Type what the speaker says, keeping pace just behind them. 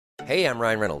Hey, I'm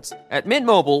Ryan Reynolds. At Mint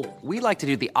Mobile, we like to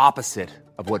do the opposite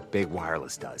of what Big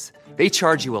Wireless does. They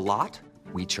charge you a lot,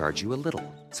 we charge you a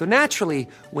little. So naturally,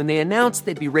 when they announced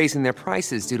they'd be raising their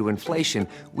prices due to inflation,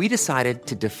 we decided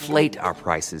to deflate our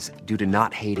prices due to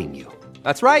not hating you.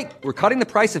 That's right. We're cutting the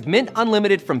price of Mint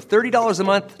Unlimited from $30 a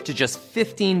month to just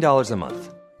 $15 a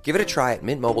month. Give it a try at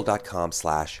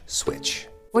mintmobile.com/switch.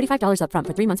 $45 up front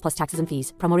for 3 months plus taxes and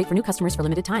fees. Promo rate for new customers for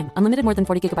limited time. Unlimited more than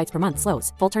 40 gigabytes per month.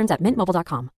 Slows full terms at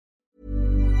mintmobile.com.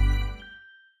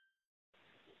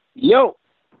 Yo.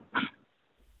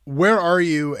 Where are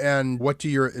you, and what do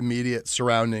your immediate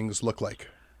surroundings look like?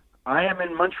 I am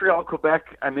in Montreal,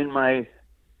 Quebec. I'm in my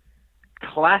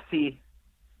classy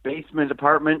basement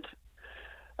apartment.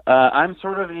 I'm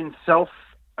sort of in what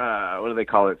do they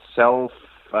call it?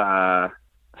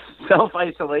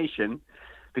 Self-isolation,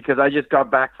 because I just got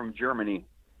back from Germany.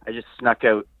 I just snuck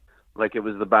out like it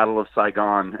was the Battle of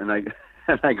Saigon, and I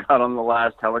got on the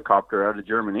last helicopter out of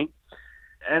Germany.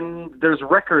 And there's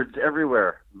records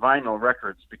everywhere, vinyl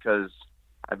records, because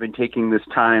I've been taking this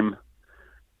time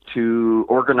to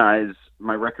organize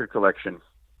my record collection.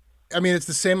 I mean, it's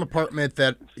the same apartment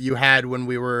that you had when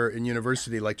we were in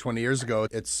university like 20 years ago.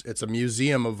 It's a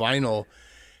museum of vinyl.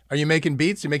 Are you making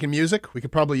beats? Are you making music? We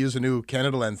could probably use a new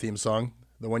Canadaland theme song.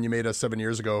 The one you made us 7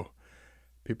 years ago.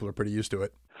 People are pretty used to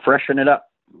it. Freshen it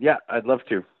up. Yeah, I'd love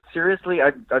to. Seriously,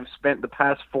 I've spent the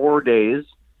past 4 days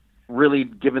really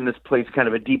given this place kind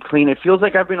of a deep clean. It feels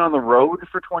like I've been on the road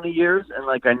for 20 years and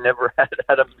like I never had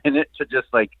a minute to just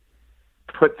like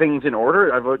put things in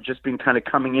order. I've just been kind of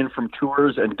coming in from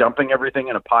tours and dumping everything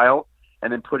in a pile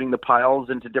and then putting the piles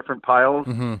into different piles.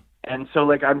 Mm-hmm. And so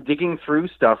like I'm digging through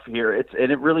stuff here.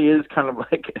 It really is kind of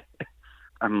like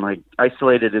I'm like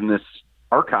isolated in this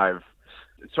archive.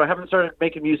 So I haven't started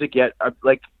making music yet.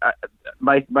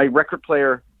 My record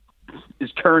player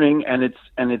is turning and it's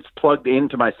plugged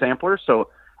into my sampler. So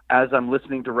as I'm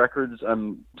listening to records,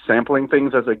 I'm sampling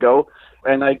things as I go.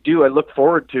 And I look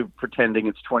forward to pretending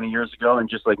it's 20 years ago and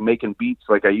just like making beats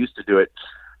like I used to do it.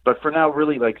 But for now,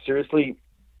 really, like seriously,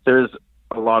 there's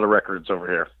a lot of records over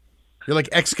here. You're like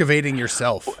excavating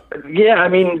yourself. Yeah, I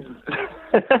mean,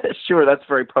 sure, that's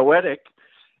very poetic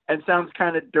and sounds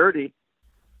kind of dirty.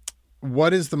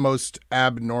 What is the most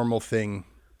abnormal thing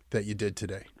that you did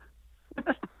today?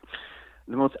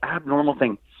 The most abnormal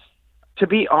thing, to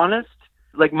be honest,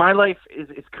 like my life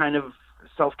is kind of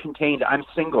self-contained. I'm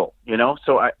single, you know,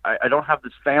 so I don't have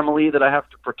this family that I have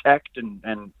to protect and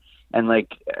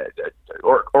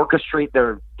orchestrate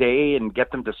their day and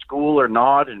get them to school or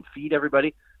not and feed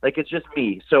everybody. Like it's just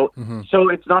me. So So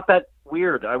it's not that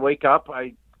weird. I wake up,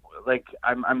 I'm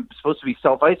supposed to be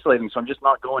self-isolating, so I'm just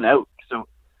not going out. So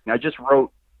I just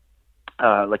wrote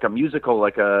like a musical,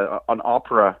 like an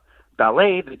opera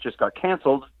ballet that just got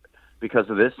canceled because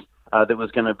of this, that was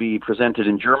going to be presented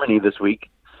in Germany this week.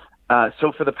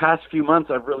 So for the past few months,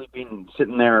 I've really been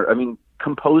sitting there. I mean,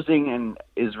 composing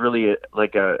is really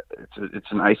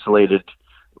it's an isolated,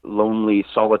 lonely,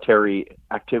 solitary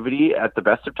activity at the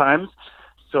best of times.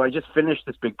 So I just finished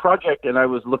this big project and I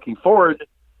was looking forward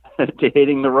to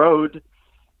hitting the road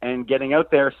and getting out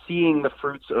there, seeing the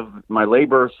fruits of my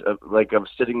labors, of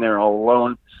sitting there all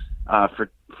alone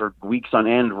for weeks on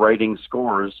end writing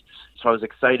scores. So I was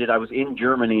excited. I was in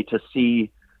Germany to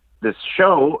see this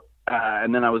show,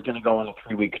 and then I was going to go on a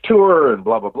 3-week tour and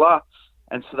blah blah blah.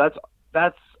 And so that's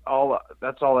all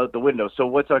out the window. So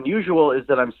what's unusual is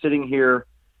that I'm sitting here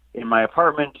in my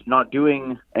apartment, not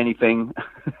doing anything.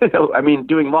 I mean,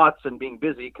 doing lots and being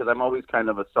busy because I'm always kind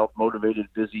of a self-motivated,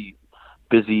 busy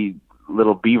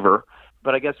little beaver.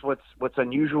 But I guess what's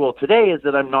unusual today is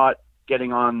that I'm not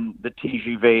getting on the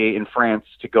TGV in France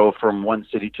to go from one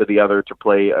city to the other to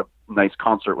play a nice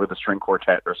concert with a string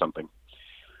quartet or something.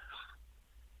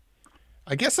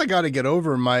 I guess I got to get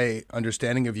over my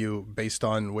understanding of you based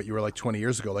on what you were like 20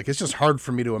 years ago. Like, it's just hard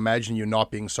for me to imagine you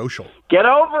not being social. Get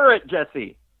over it,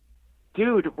 Jesse.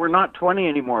 Dude, we're not 20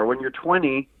 anymore. When you're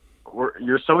 20,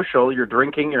 you're social, you're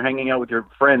drinking, you're hanging out with your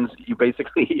friends. You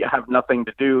basically have nothing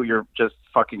to do. You're just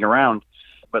fucking around.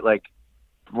 But, like,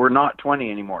 we're not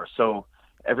 20 anymore. So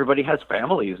everybody has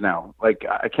families now. Like,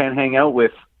 I can't hang out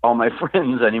with all my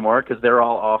friends anymore because they're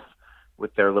all off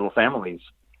with their little families.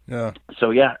 Yeah.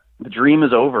 So, yeah, the dream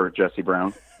is over, Jesse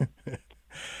Brown.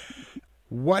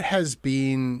 What has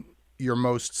been your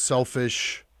most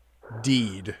selfish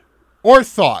deed or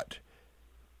thought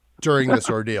during this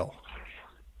ordeal?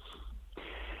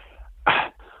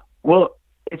 Well,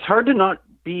 it's hard to not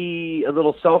be a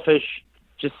little selfish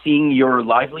just seeing your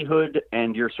livelihood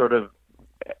and your sort of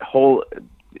whole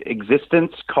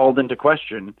existence called into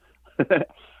question.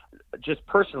 Just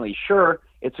personally, sure,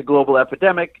 it's a global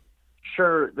epidemic.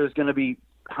 sure there's going to be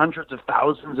hundreds of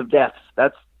thousands of deaths.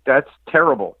 That's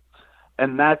terrible.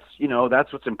 And that's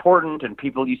what's important. And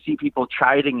you see people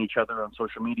chiding each other on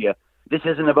social media. This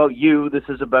isn't about you. This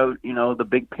is about, the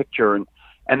big picture.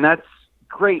 And that's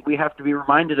great. We have to be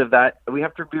reminded of that. We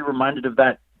have to be reminded of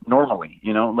that normally,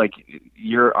 like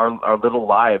our little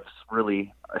lives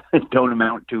really don't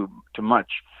amount to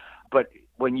much. But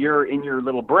when you're in your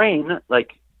little brain,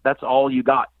 like that's all you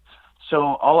got. So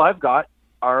all I've got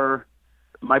are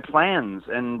my plans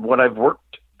and what I've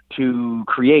worked to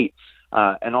create,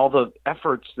 and all the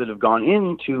efforts that have gone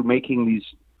into making these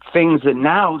things that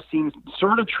now seem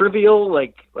sort of trivial.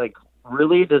 Like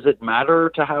really, does it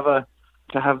matter to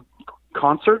have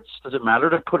concerts? Does it matter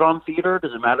to put on theater?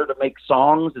 Does it matter to make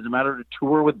songs? Does it matter to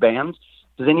tour with bands?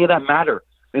 Does any of that matter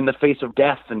in the face of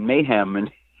death and mayhem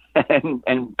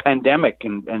and pandemic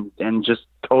and just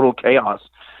total chaos?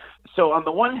 So on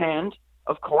the one hand,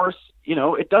 of course,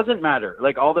 it doesn't matter.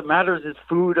 Like all that matters is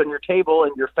food on your table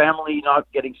and your family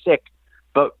not getting sick.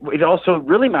 But it also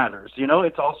really matters.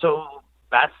 It's also,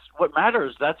 that's what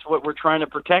matters. That's what we're trying to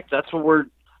protect. That's what we're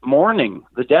mourning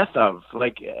the death of.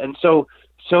 And so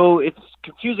it's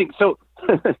confusing. So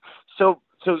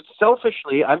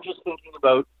selfishly, I'm just thinking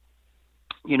about,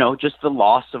 just the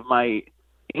loss of my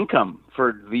income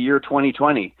for the year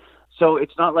 2020. So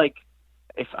it's not like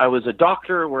if I was a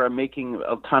doctor where I'm making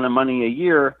a ton of money a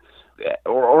year,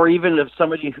 or even if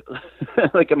somebody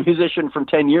like a musician from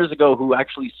 10 years ago who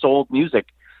actually sold music.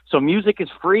 So music is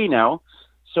free now.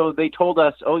 So they told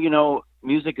us,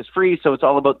 music is free. So it's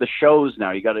all about the shows now.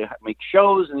 You got to make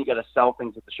shows and you got to sell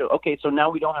things at the show. Okay. So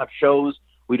now we don't have shows.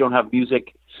 We don't have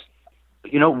music.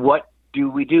 What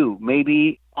do we do?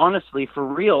 Maybe honestly, for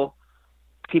real,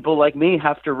 people like me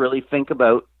have to really think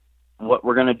about what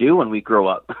we're going to do when we grow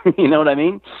up. You know what I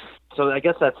mean? So I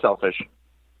guess that's selfish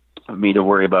of me to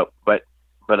worry about, but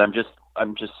I'm just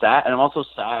sad. And I'm also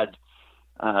sad,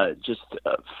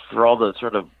 for all the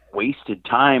sort of wasted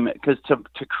time, because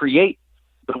to create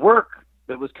the work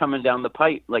that was coming down the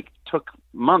pipe, took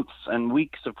months and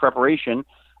weeks of preparation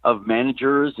of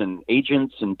managers and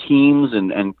agents and teams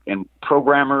and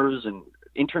programmers and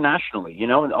internationally,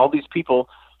 and all these people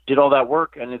did all that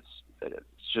work, and it's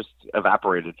just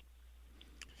evaporated.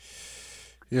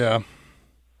 Yeah.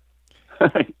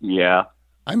 Yeah.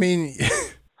 I mean,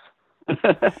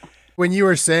 when you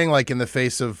were saying, in the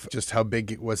face of just how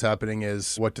big what's happening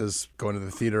is, what does going to the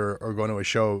theater or going to a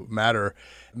show matter?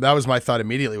 That was my thought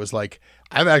immediately, was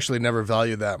I've actually never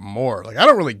valued that more. I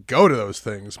don't really go to those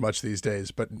things much these days,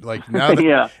 but now that,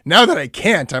 yeah. Now that I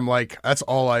can't, I'm that's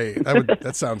all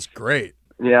that sounds great.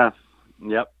 Yeah.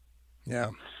 Yep.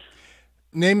 Yeah.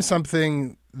 Name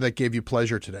something that gave you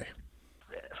pleasure today.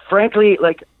 Frankly,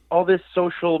 all this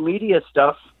social media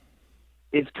stuff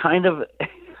is kind of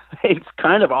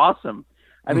awesome.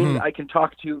 I mean, I can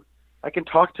talk to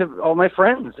all my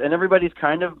friends, and everybody's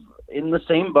kind of in the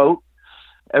same boat.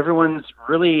 Everyone's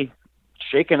really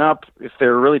shaken up if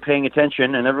they're really paying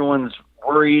attention, and everyone's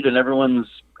worried, and everyone's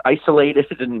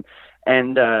isolated,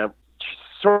 and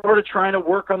sort of trying to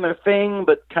work on their thing,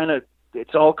 but kind of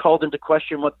it's all called into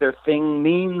question what their thing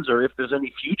means, or if there's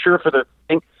any future for their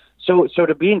thing. So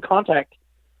to be in contact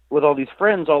with all these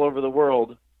friends all over the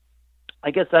world,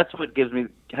 I guess that's what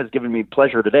has given me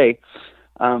pleasure today.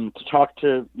 To talk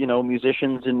to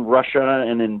musicians in Russia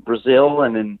and in Brazil,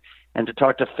 and to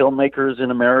talk to filmmakers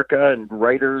in America and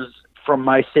writers from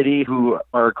my city who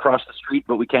are across the street,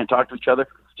 but we can't talk to each other.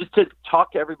 Just to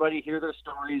talk to everybody, hear their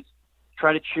stories,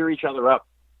 try to cheer each other up.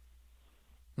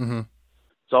 Mm-hmm.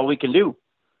 It's all we can do.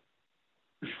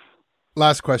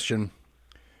 Last question.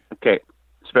 Okay,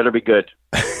 this better be good.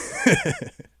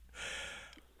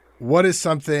 What is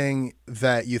something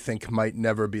that you think might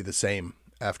never be the same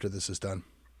after this is done?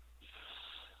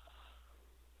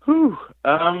 Well,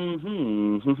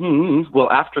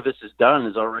 after this is done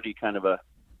is already kind of a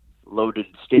loaded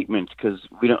statement, because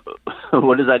we don't.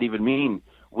 What does that even mean?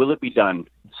 Will it be done?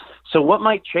 So what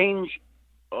might change?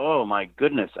 Oh my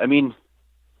goodness! I mean,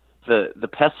 the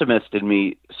pessimist in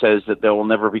me says that there will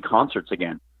never be concerts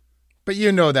again. But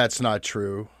that's not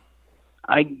true.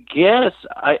 I guess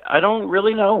I don't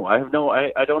really know. I don't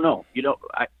know.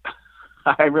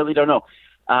 I really don't know.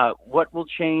 What will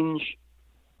change?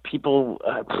 People,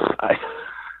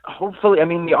 hopefully,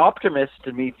 the optimist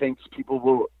in me thinks people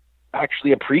will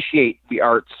actually appreciate the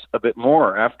arts a bit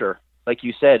more after, like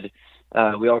you said,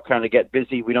 we all kind of get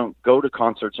busy. We don't go to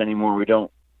concerts anymore. We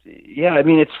don't. Yeah.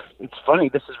 It's funny.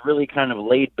 This is really kind of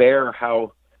laid bare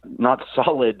how not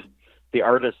solid the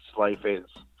artist's life is,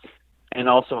 and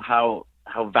also how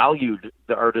valued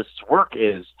the artist's work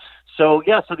is. So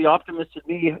yeah, so the optimist in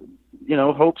me,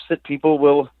 hopes that people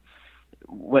will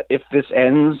if this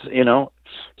ends,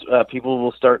 people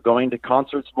will start going to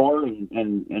concerts more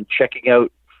and checking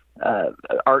out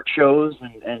art shows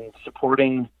and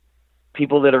supporting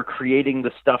people that are creating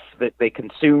the stuff that they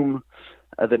consume,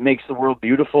 that makes the world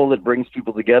beautiful, that brings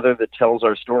people together, that tells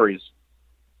our stories.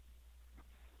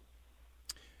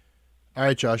 All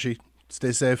right, Joshy,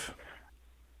 stay safe.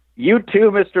 You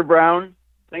too, Mr. Brown.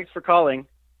 Thanks for calling.